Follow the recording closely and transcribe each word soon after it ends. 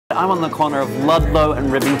I'm on the corner of Ludlow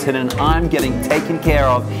and Rivington, and I'm getting taken care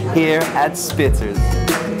of here at Spitzer's.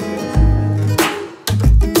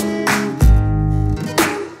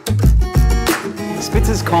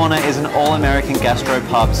 Spitzer's Corner is an all-American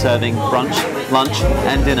gastropub serving brunch, lunch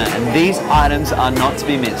and dinner, and these items are not to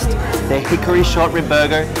be missed. Their Hickory Short Rib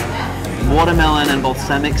Burger, watermelon and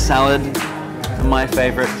balsamic salad, and my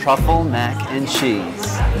favorite, Truffle Mac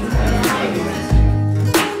Cheese.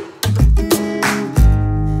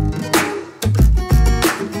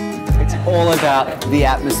 It's all about the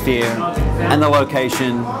atmosphere and the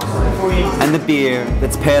location and the beer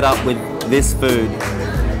that's paired up with this food.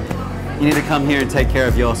 You need to come here and take care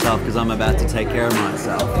of yourself because I'm about to take care of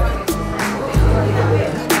myself.